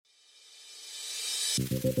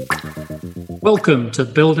Welcome to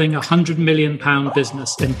Building a £100 Million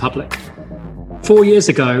Business in Public. 4 years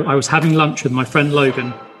ago, I was having lunch with my friend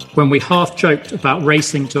Logan when we half joked about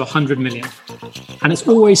racing to 100 million. And it's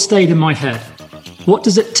always stayed in my head. What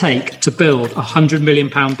does it take to build a £100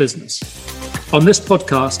 million business? On this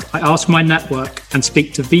podcast, I ask my network and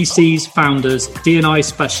speak to VCs, founders, D&I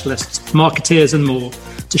specialists, marketeers and more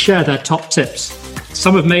to share their top tips.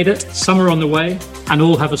 Some have made it, some are on the way, and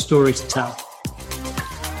all have a story to tell.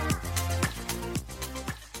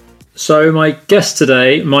 So my guest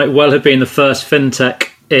today might well have been the first fintech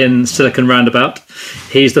in Silicon Roundabout.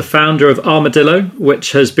 He's the founder of Armadillo,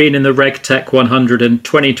 which has been in the RegTech 100 in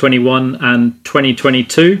 2021 and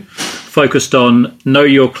 2022, focused on know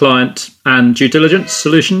your client and due diligence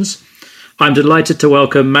solutions. I'm delighted to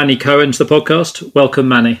welcome Manny Cohen to the podcast. Welcome,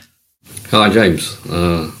 Manny. Hi, James.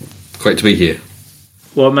 Great to be here.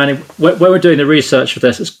 Well, Manny, when we're doing the research for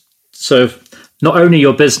this, it's sort of not only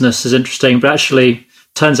your business is interesting, but actually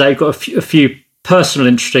turns out you've got a few personal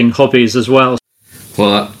interesting hobbies as well.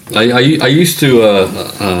 Well, I used to,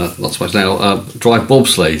 not so much now, drive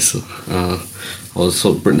bobsleighs. I was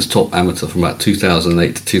sort of Britain's top amateur from about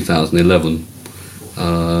 2008 to 2011.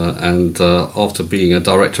 And after being a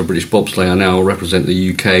director of British Bobsleigh, I now represent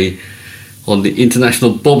the UK on the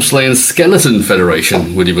International Bobsleigh and Skeleton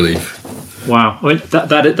Federation, would you believe? Wow, well,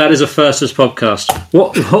 that is a first as podcast.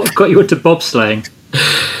 What got you into bobsleighing?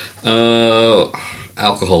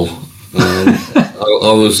 Alcohol.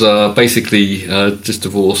 I was basically just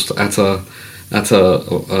divorced at a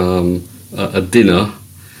dinner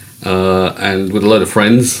and with a load of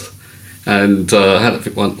friends, and had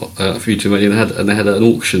a few too many, and they had an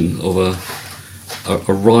auction of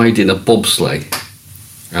a ride in a bobsleigh,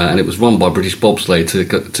 and it was run by British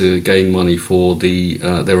Bobsleigh to gain money for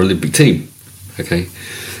their Olympic team. Okay,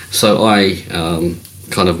 so I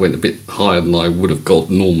kind of went a bit higher than I would have got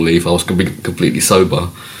normally if I was completely sober.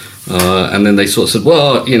 And then they sort of said,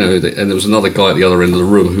 well, you know, and there was another guy at the other end of the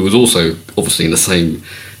room who was also obviously in the same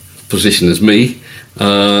position as me.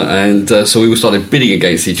 So we started bidding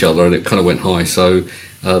against each other, and it kind of went high. So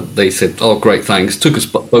they said, oh, great, thanks. Took us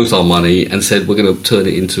both our money and said, we're going to turn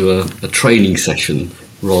it into a training session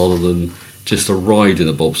rather than just a ride in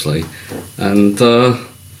a bobsleigh. And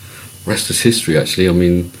rest is history, actually. I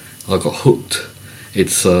mean, I got hooked.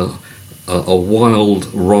 It's a wild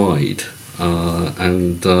ride.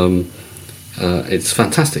 And it's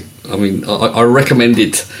fantastic. I mean, I recommend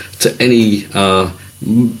it to any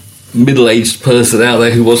middle-aged person out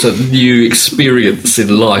there who wants a new experience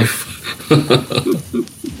in life.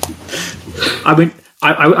 I mean,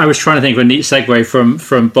 I was trying to think of a neat segue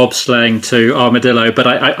from bobsleighing to Armadillo, but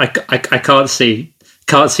I can't see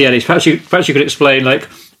any. Perhaps you could explain, like,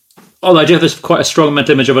 I do have this quite a strong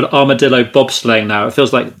mental image of an armadillo bobsleighing now. It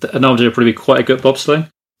feels like an armadillo would probably be quite a good bobsleigh.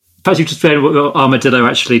 Perhaps you could explain what Armadillo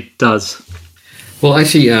actually does. Well,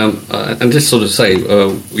 actually, and just sort of say,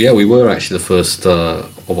 we were actually the first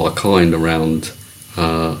of our kind around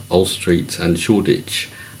Old Street and Shoreditch.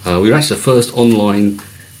 We were actually the first online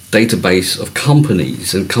database of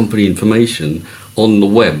companies and company information on the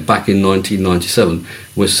web back in 1997.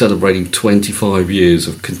 We're celebrating 25 years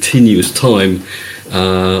of continuous time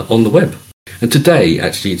on the web. And today,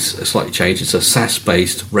 actually, it's slightly changed. It's a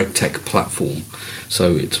SaaS-based RegTech platform.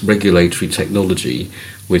 So it's regulatory technology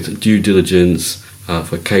with due diligence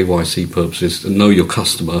for KYC purposes, to know your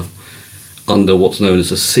customer under what's known as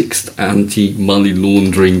the 6th Anti-Money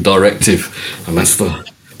Laundering Directive. And that's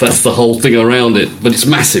the whole thing around it. But it's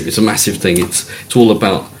massive. It's a massive thing. It's all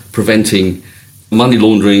about preventing money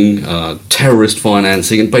laundering, terrorist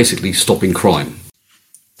financing, and basically stopping crime.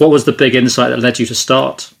 What was the big insight that led you to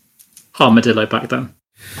start Armadillo back then?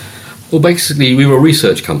 Well, basically, we were a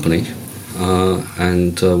research company,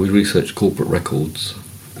 and we researched corporate records,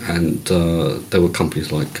 and there were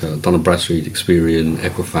companies like Dun & Bradstreet, Experian,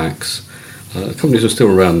 Equifax. Companies are still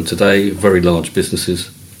around today, very large businesses,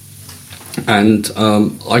 and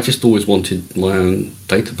I just always wanted my own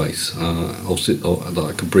database that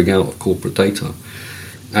I could bring out of corporate data.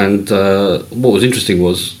 And what was interesting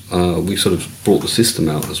was we sort of brought the system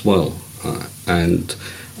out as well, and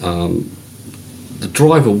the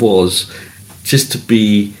driver was just to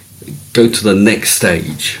go to the next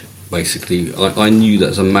stage. Basically, I knew that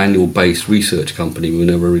as a manual-based research company, we were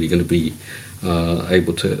never really going to be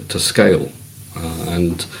able to scale.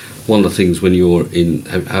 And one of the things when you're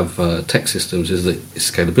have tech systems is the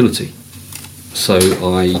scalability. So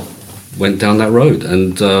I went down that road,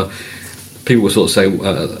 and people were sort of saying,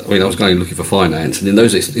 I was going looking for finance, and in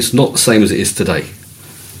those days, it's not the same as it is today.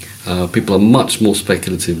 People are much more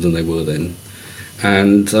speculative than they were then.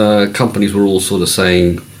 And companies were all sort of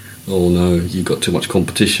saying, oh no, you've got too much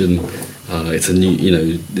competition. It's a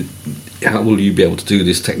new, how will you be able to do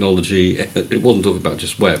this technology? It wasn't talking about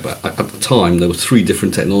just web, but at the time there were 3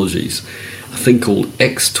 different technologies. A thing called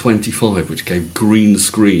X25, which gave green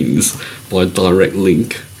screens by direct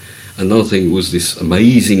link. Another thing was this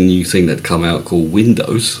amazing new thing that come out called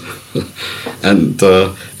Windows. And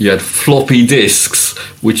you had floppy disks,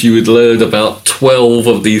 which you would load about 12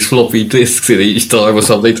 of these floppy disks in each time or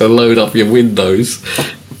something to load up your Windows,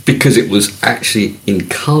 because it was actually in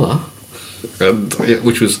colour,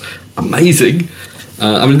 which was amazing.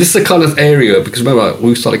 This is the kind of area, because remember,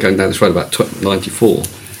 we started going down this road about 94,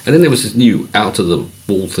 and then there was this new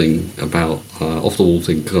out-of-the-wall thing about, off-the-wall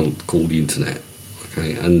thing called the internet.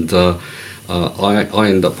 Okay, and I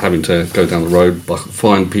ended up having to go down the road,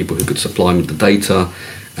 find people who could supply me the data,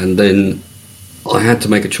 and then I had to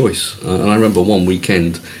make a choice. And I remember one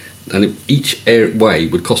weekend, and each way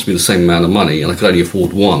would cost me the same amount of money, and I could only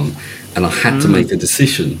afford one, and I had to make a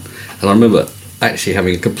decision. And I remember actually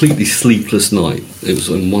having a completely sleepless night. It was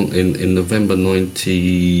in November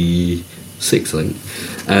 '96, I think,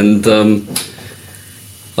 and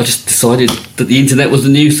I just decided that the internet was the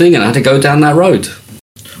new thing, and I had to go down that road.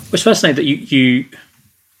 It's fascinating that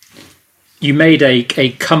you made a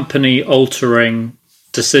company altering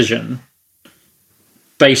decision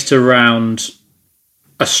based around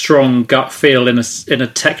a strong gut feel in a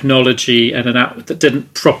technology and an app that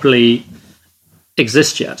didn't properly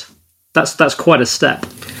exist yet. That's quite a step.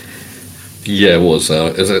 Yeah, it was.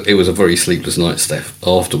 It was a very sleepless night, Steph,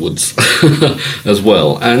 afterwards as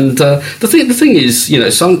well. And the thing is,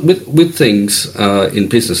 some with things in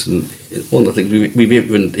business, and one of the things we've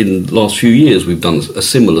even in the last few years we've done a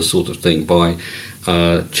similar sort of thing by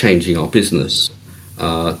changing our business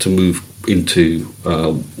to move into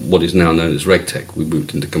what is now known as RegTech. We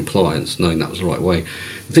moved into compliance, knowing that was the right way.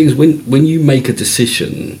 The thing is, when you make a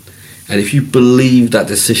decision, and if you believe that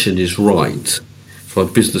decision is right, from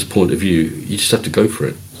a business point of view, you just have to go for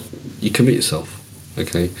it. You commit yourself,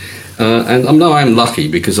 okay? And I am lucky,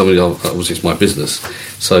 because obviously it's my business.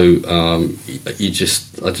 So I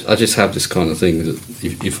just have this kind of thing that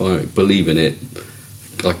if I believe in it,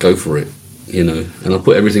 I go for it, and I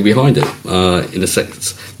put everything behind it. In a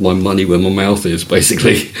sense, my money where my mouth is,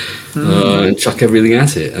 basically, and chuck everything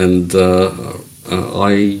at it. And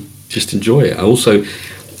I just enjoy it. Also,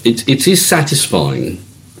 it is satisfying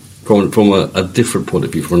from a different point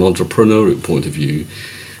of view, from an entrepreneurial point of view,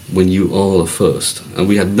 when you are the first. And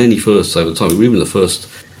we had many firsts over time. We were even the first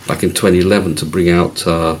back in 2011 to bring out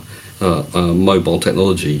mobile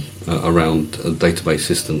technology around database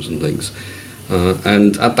systems and things.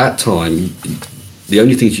 And at that time, the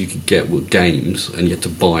only things you could get were games, and you had to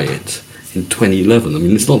buy it in 2011. I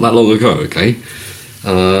mean, it's not that long ago, okay?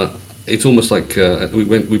 It's almost like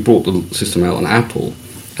we brought the system out on Apple,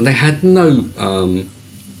 and they had no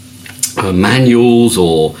manuals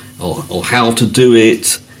or how to do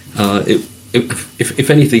it. If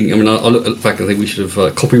anything, I mean, I look back and think we should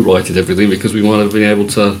have copyrighted everything, because we might have been able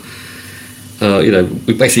to,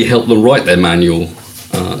 we basically helped them write their manual,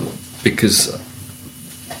 because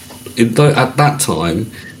at that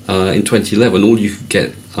time, in 2011, all you could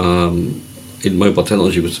get in mobile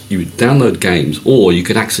technology was you would download games, or you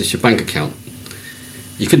could access your bank account.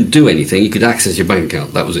 You couldn't do anything, you could access your bank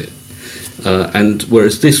account, that was it. And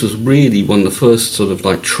whereas this was really one of the first sort of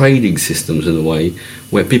like trading systems in a way,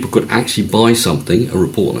 where people could actually buy something, a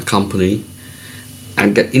report on a company,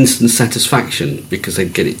 and get instant satisfaction because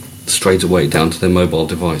they'd get it straight away down to their mobile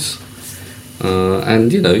device.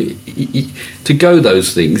 And to go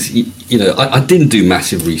those things, I didn't do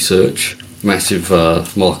massive research, massive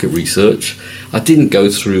market research. I didn't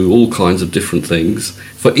go through all kinds of different things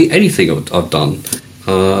for anything I've done,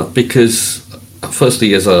 because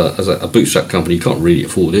firstly, as a bootstrap company, you can't really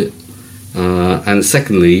afford it, and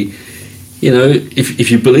secondly,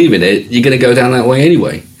 if you believe in it, you're going to go down that way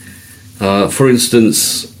anyway. For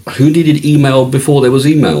instance, who needed email before there was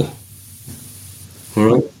email? All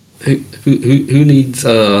right, who needs?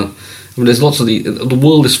 There's lots of the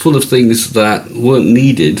world is full of things that weren't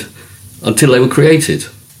needed until they were created,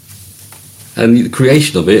 and the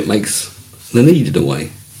creation of it makes the need in a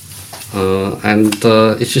way. And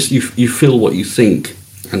it's just you feel what you think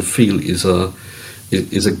and feel is a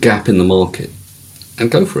gap in the market,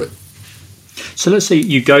 and go for it. So let's say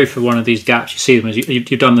you go for one of these gaps. You see them, as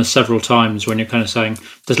you've done this several times, when you're kind of saying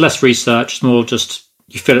there's less research, it's more just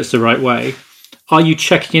you feel it's the right way. Are you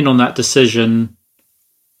checking in on that decision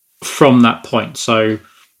from that point? So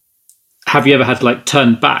have you ever had to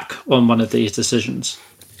turn back on one of these decisions?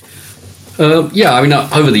 Yeah, I mean,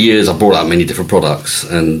 over the years I've brought out many different products,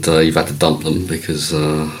 and you've had to dump them because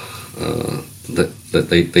that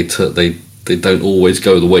they don't always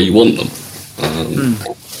go the way you want them.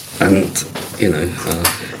 And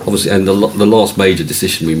obviously, and the last major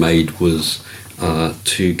decision we made was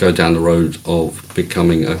to go down the road of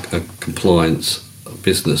becoming a compliance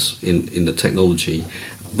business in the technology,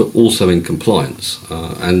 but also in compliance.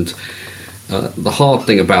 And the hard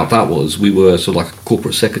thing about that was we were sort of like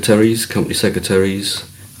corporate secretaries, company secretaries.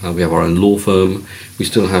 We have our own law firm. We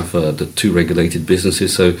still have the 2 regulated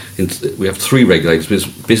businesses. So we have 3 regulated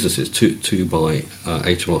businesses, two by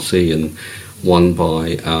HMRC and one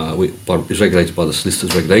is regulated by the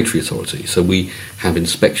Solicitors Regulatory Authority. So we have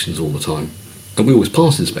inspections all the time. And we always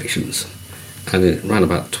pass inspections. And around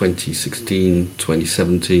about 2016,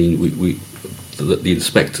 2017, the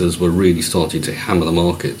inspectors were really starting to hammer the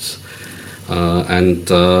markets.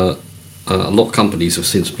 A lot of companies have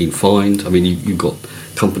since been fined. I mean, you've got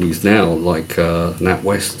companies now like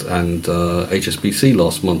NatWest and HSBC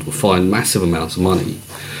last month were fined massive amounts of money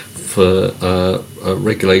for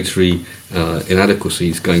regulatory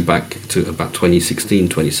inadequacies going back to about 2016,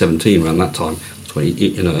 2017, around that time.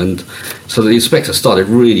 And so the inspectors started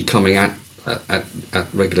really coming at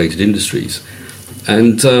regulated industries.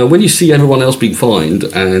 And when you see everyone else being fined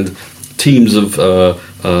and teams of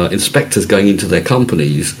inspectors going into their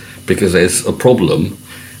companies because there's a problem,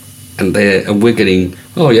 and we're getting,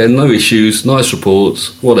 no issues, nice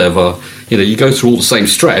reports, whatever. You go through all the same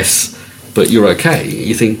stress, but you're okay.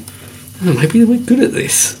 You think, maybe we're good at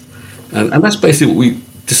this, and that's basically what we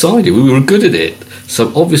decided. We were good at it,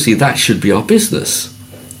 so obviously that should be our business,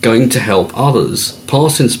 going to help others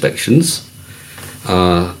pass inspections,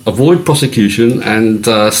 avoid prosecution, and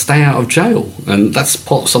stay out of jail. And that's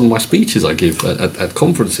part of some of my speeches I give at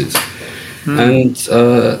conferences. And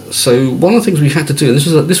so one of the things we had to do, and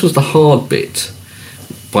this was the hard bit,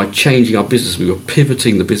 by changing our business, we were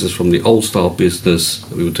pivoting the business from the old style business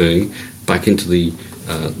that we were doing back into the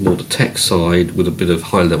more the tech side with a bit of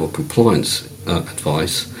high level compliance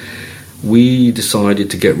advice. We decided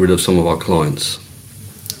to get rid of some of our clients,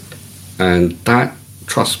 and that,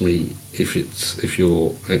 trust me, if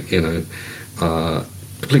you're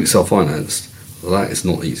completely self-financed, that is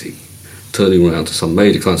not easy. Turning around to some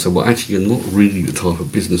major clients and say, well, actually, you're not really the type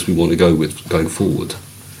of business we want to go with going forward.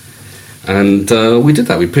 And we did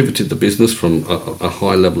that. We pivoted the business from a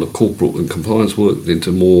high level of corporate and compliance work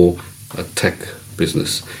into more a tech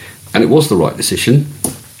business. And it was the right decision,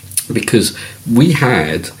 because we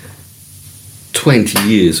had 20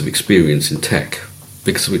 years of experience in tech,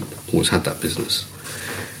 because we'd always had that business.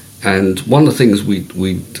 And one of the things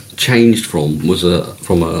we changed from was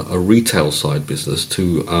from a retail side business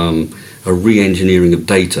to a re-engineering of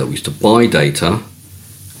data. We used to buy data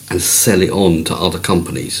and sell it on to other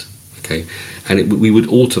companies. Okay, and we would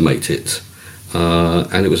automate it,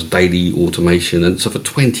 and it was daily automation. And so for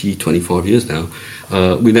 20, 25 years now,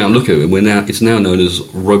 we now look at it, and it's now known as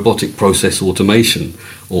robotic process automation,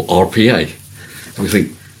 or RPA. And we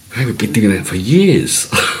think, hey, we've been doing that for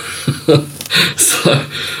years. So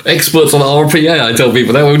experts on RPA, I tell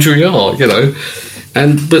people, that's what we are,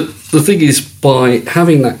 But the thing is, by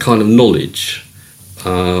having that kind of knowledge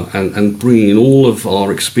and bringing all of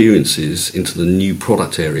our experiences into the new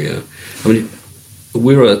product area, I mean,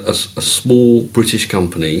 we're a small British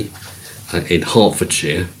company in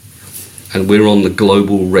Hertfordshire, and we're on the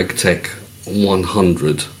global RegTech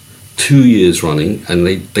 100, 2 years running, and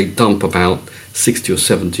they dump about 60 or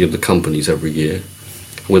 70 of the companies every year.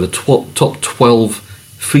 We're the top 12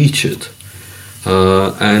 featured,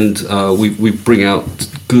 and we bring out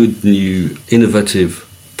good new innovative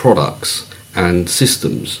products and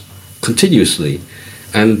systems continuously.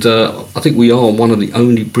 And I think we are one of the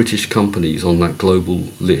only British companies on that global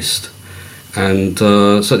list, and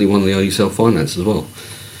certainly one of the only self-finance as well.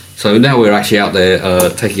 So now we're actually out there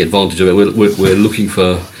taking advantage of it. We're looking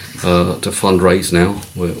for to fundraise now.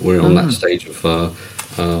 We're on that stage of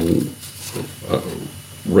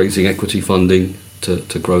raising equity funding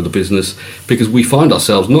to grow the business, because we find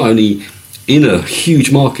ourselves not only in a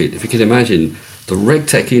huge market. If you can imagine, the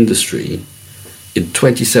RegTech industry in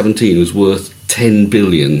 2017 was worth 10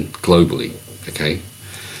 billion globally. Okay,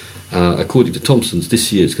 according to Thomson's,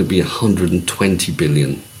 this year it's going to be 120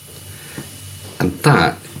 billion, and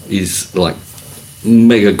that is like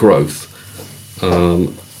mega growth,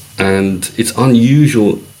 and it's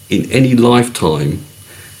unusual in any lifetime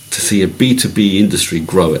to see a B2B industry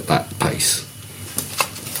grow at that pace.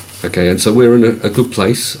 Okay, and so we're in a good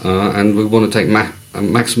place, and we want to take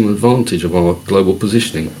maximum advantage of our global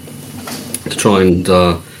positioning to try and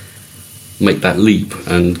make that leap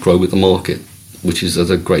and grow with the market, which is at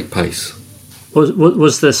a great pace.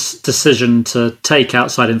 Was this decision to take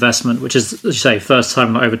outside investment, which is, as you say, first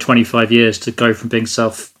time in over 25 years to go from being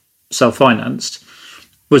self-financed,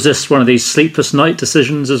 was this one of these sleepless night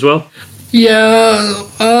decisions as well? Yeah,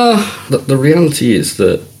 the reality is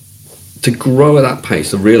that to grow at that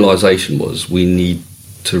pace, the realisation was we need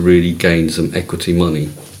to really gain some equity money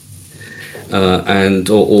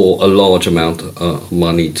or a large amount of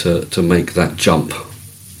money to make that jump,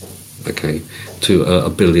 okay, to a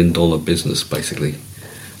 $1 billion business basically,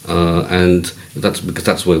 and that's because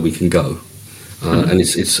that's where we can go, and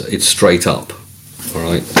it's straight up, all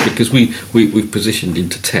right, because we've positioned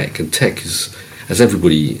into tech, and tech is, as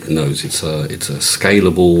everybody knows, it's a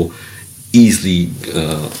scalable, easily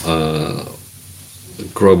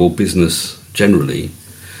growable business generally,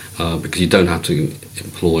 because you don't have to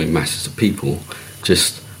employ masses of people,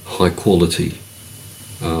 just high quality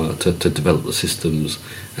to develop the systems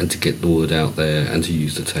and to get the word out there and to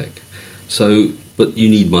use the tech. So, but you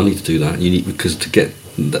need money to do that. You need, because to get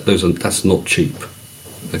that's not cheap.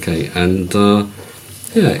 Okay, and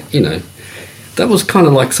yeah, you know, that was kind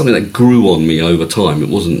of like something that grew on me over time. It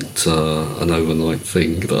wasn't an overnight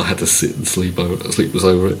thing that I had to sit and sleepless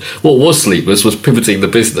over it. What was sleepless was pivoting the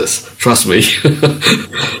business. Trust me,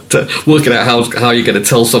 to working out how you're going to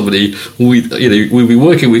tell somebody we'll be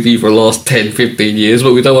working with you for the last 10, 15 years,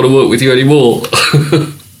 but we don't want to work with you anymore.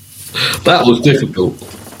 That was difficult.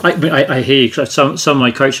 I hear you. Some of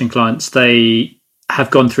my coaching clients, they have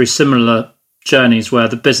gone through similar journeys where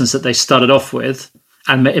the business that they started off with,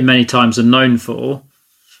 and many times are known for,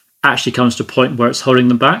 actually comes to a point where it's holding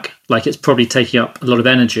them back. Like it's probably taking up a lot of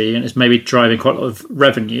energy and it's maybe driving quite a lot of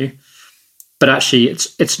revenue, but actually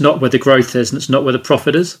it's not where the growth is and it's not where the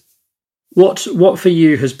profit is. What for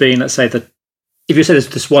you has been, let's say, that if you said there's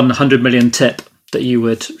this 100 million tip that you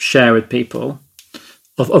would share with people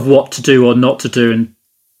of what to do or not to do in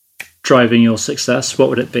driving your success, what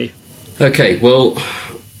would it be? Okay, well,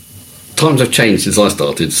 times have changed since I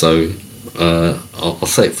started, so I'll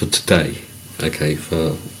say it for today. Okay,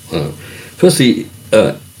 firstly,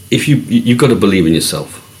 if you've got to believe in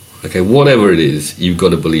yourself. Okay, whatever it is, you've got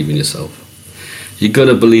to believe in yourself. You've got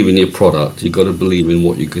to believe in your product. You've got to believe in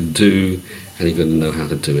what you can do, and you've got to know how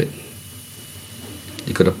to do it.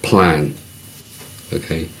 You've got to plan.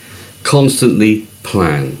 Okay, constantly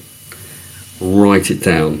plan. Write it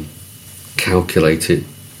down. Calculate it.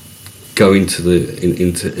 Go into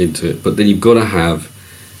it. But then you've got to have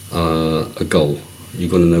a goal.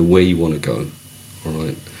 You've got to know where you want to go. All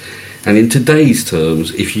right. And in today's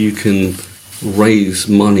terms, if you can raise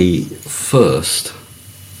money first,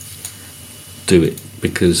 do it,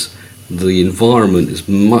 because the environment is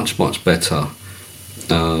much, much better.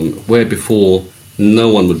 Where before no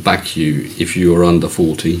one would back you if you were under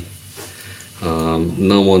 40.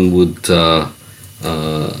 No one would,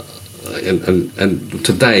 and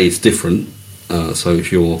today it's different. So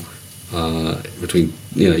if you're between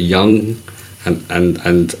young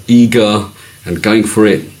and eager and going for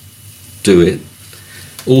it, do it.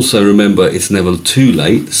 Also remember, it's never too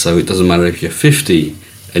late, so it doesn't matter if you're 50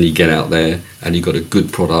 and you get out there and you've got a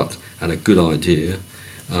good product and a good idea,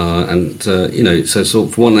 so sort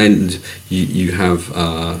of one end you have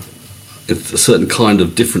a certain kind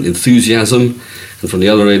of different enthusiasm, and from the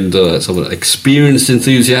other end some experienced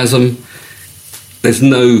enthusiasm. There's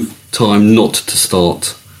no time not to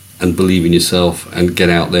start and believe in yourself and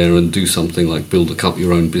get out there and do something like build up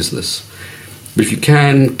your own business. But if you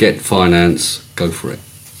can get finance, go for it.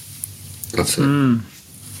 That's it.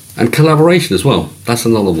 And collaboration as well. That's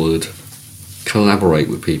another word. Collaborate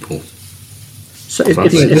with people. So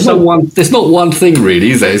there's not one thing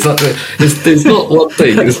really, is there? There's not one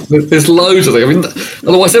thing. There's loads of things. I mean,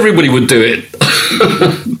 otherwise everybody would do it.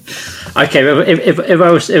 Okay, if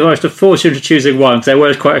I was to force you into choosing one, because there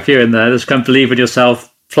were quite a few in there. Just kind of believe in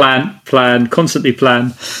yourself, plan, constantly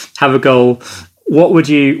plan, have a goal. What's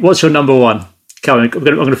your number one? Calvin, I'm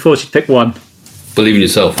going to force you to pick one. Believe in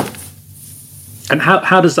yourself. And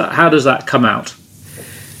how does that come out?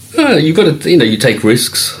 You've got to, you take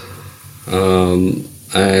risks, and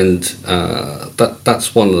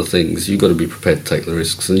that's one of the things. You've got to be prepared to take the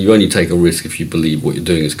risks, and you only take a risk if you believe what you're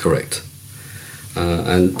doing is correct.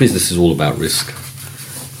 And business is all about risk.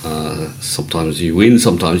 Sometimes you win,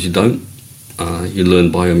 sometimes you don't. You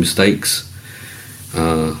learn by your mistakes,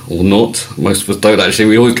 or not. Most of us don't actually.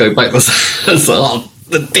 We always go back to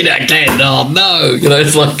did it again. Oh no!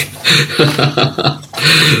 It's like.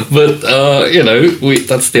 But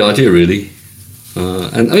that's the idea, really.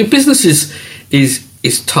 And I mean, business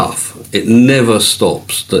is tough. It never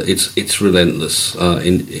stops. It's relentless.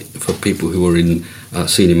 For people who are in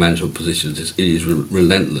senior management positions, it is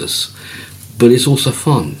relentless. But it's also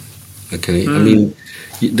fun. Okay, I mean,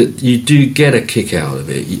 you do get a kick out of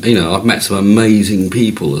it. You know, I've met some amazing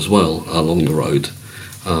people as well along the road,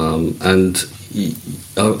 and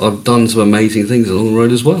I've done some amazing things along the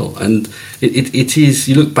road as well. And it is,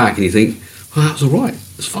 you look back and you think, well, that was all right,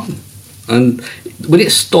 it's fun. And when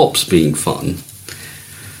it stops being fun,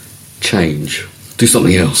 change, do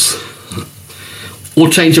something else. Or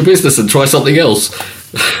change your business and try something else.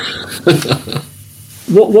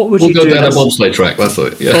 What would you do? Or go down a bobsleigh track, that's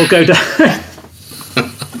it. Yeah. Or go down...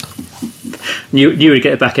 You would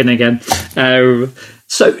get it back in again.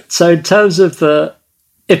 So in terms of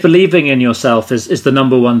if believing in yourself is the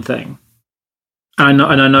number one thing, and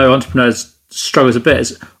I know entrepreneurs struggle a bit,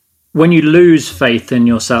 is when you lose faith in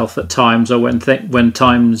yourself at times, or when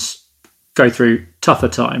times go through tougher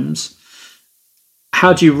times,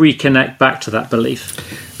 how do you reconnect back to that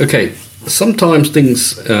belief? Okay, sometimes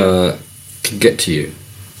things can get to you,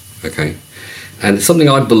 okay? And it's something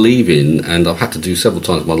I believe in, and I've had to do several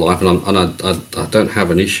times in my life, and I don't have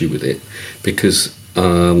an issue with it, because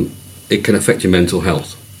it can affect your mental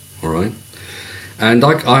health, all right? And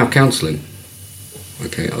I have counselling,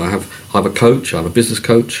 okay? I have a coach, I have a business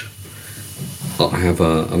coach, I have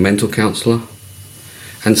a mental counsellor,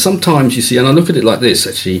 and sometimes you see, and I look at it like this,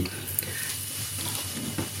 actually,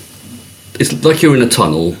 it's like you're in a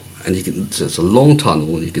tunnel, and it's a long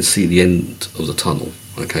tunnel, and you can see the end of the tunnel,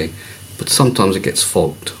 okay? But sometimes it gets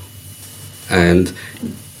fogged, and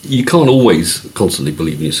you can't always constantly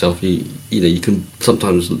believe in yourself. You know, you can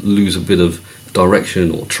sometimes lose a bit of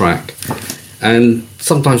direction or track, and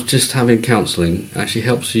sometimes just having counselling actually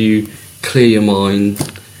helps you clear your mind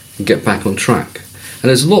and get back on track. And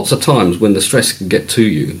there's lots of times when the stress can get to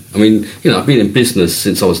you. I mean, you know, I've been in business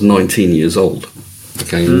since I was 19 years old.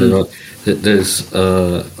 Okay, and there's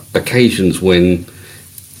occasions when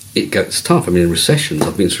it gets tough. I mean, in recessions,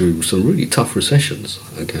 I've been through some really tough recessions,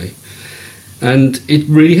 okay? And it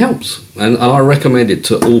really helps. And I recommend it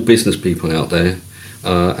to all business people out there,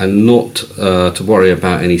 and not to worry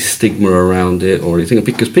about any stigma around it or anything,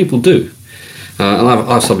 because people do. And I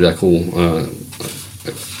have somebody I call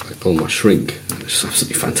my shrink. It's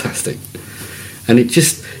absolutely fantastic. And it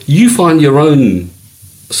just, you find your own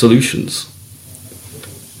solutions,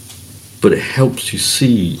 but it helps you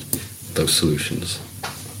see those solutions.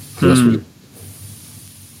 Really...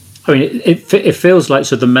 I mean, it feels like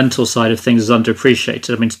the mental side of things is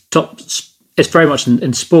underappreciated. I mean, it's very much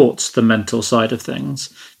in sports, the mental side of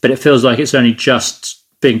things, but it feels like it's only just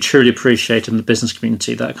being truly appreciated in the business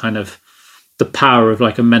community, that kind of the power of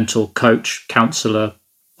like a mental coach, counsellor,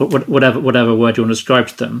 whatever word you want to describe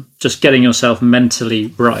to them, just getting yourself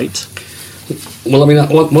mentally right. Well, I mean,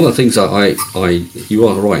 one of the things that you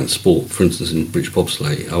are right in sport. For instance, in British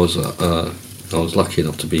bobsleigh, I was lucky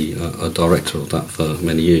enough to be a director of that for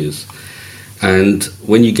many years. And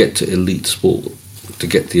when you get to elite sport, to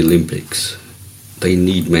get to the Olympics, they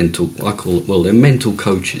need they're mental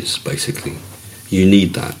coaches, basically. You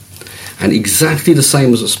need that. And exactly the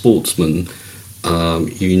same as a sportsman,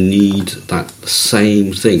 you need that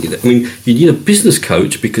same thing. I mean, you need a business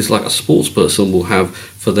coach, because like a sports person will have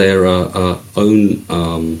for their own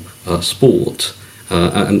sport.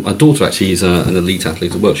 And my daughter actually is an elite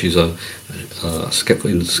athlete as well. She's a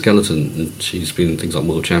skeleton, and she's been in things like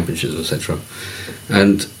world championships, etc.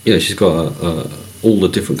 And you know, she's got all the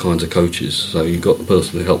different kinds of coaches. So you've got the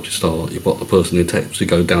person who helps you start, you've got the person who helps you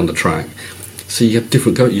go down the track. So you have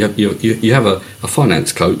different coaches. You have a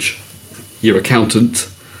finance coach, your accountant,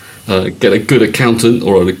 get a good accountant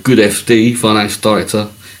or a good FD, finance director.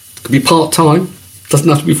 It could be part-time, doesn't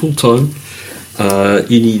have to be full-time.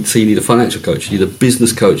 You need a financial coach, you need a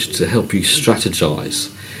business coach to help you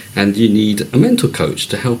strategize, and you need a mental coach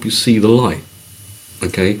to help you see the light,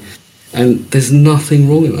 okay? And there's nothing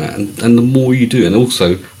wrong in that, and the more you do, and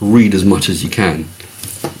also read as much as you can.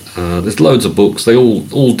 There's loads of books, they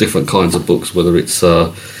all different kinds of books, whether it's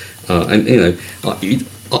and you know, I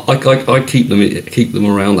keep them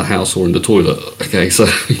around the house or in the toilet, okay? So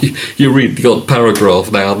you read the odd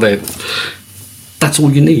paragraph now and then. That's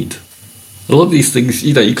all you need. A lot of these things,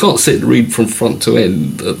 you know, you can't sit and read from front to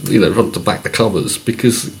end, front to back the covers,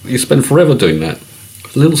 because you spend forever doing that.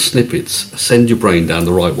 Little snippets send your brain down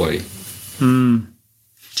the right way.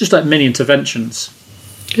 Just like mini interventions.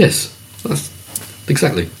 Yes, that's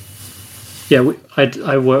exactly. Yeah,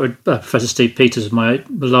 I worked with Professor Steve Peters in my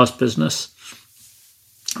last business.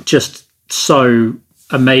 Just so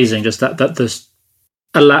amazing, just that this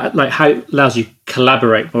how it allows you to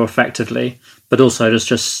collaborate more effectively, but also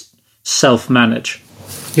just self-manage.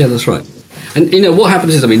 Yeah, that's right. And what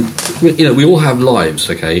happens is, we all have lives,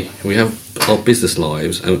 okay? We have our business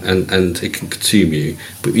lives, and it can consume you,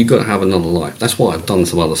 but you've got to have another life. That's why I've done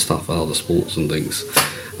some other stuff, other sports and things,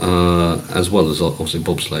 as well as obviously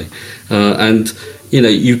bobsleigh. And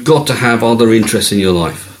you've got to have other interests in your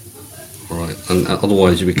life, all right? And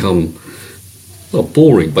otherwise you become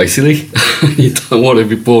boring, basically. You don't want to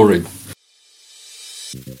be boring.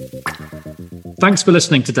 Thanks for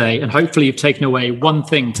listening today, and hopefully you've taken away one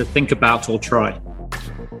thing to think about or try.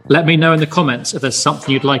 Let me know in the comments if there's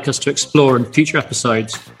something you'd like us to explore in future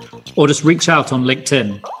episodes, or just reach out on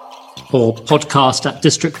LinkedIn or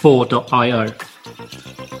podcast@district4.io.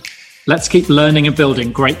 Let's keep learning and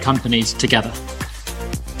building great companies together.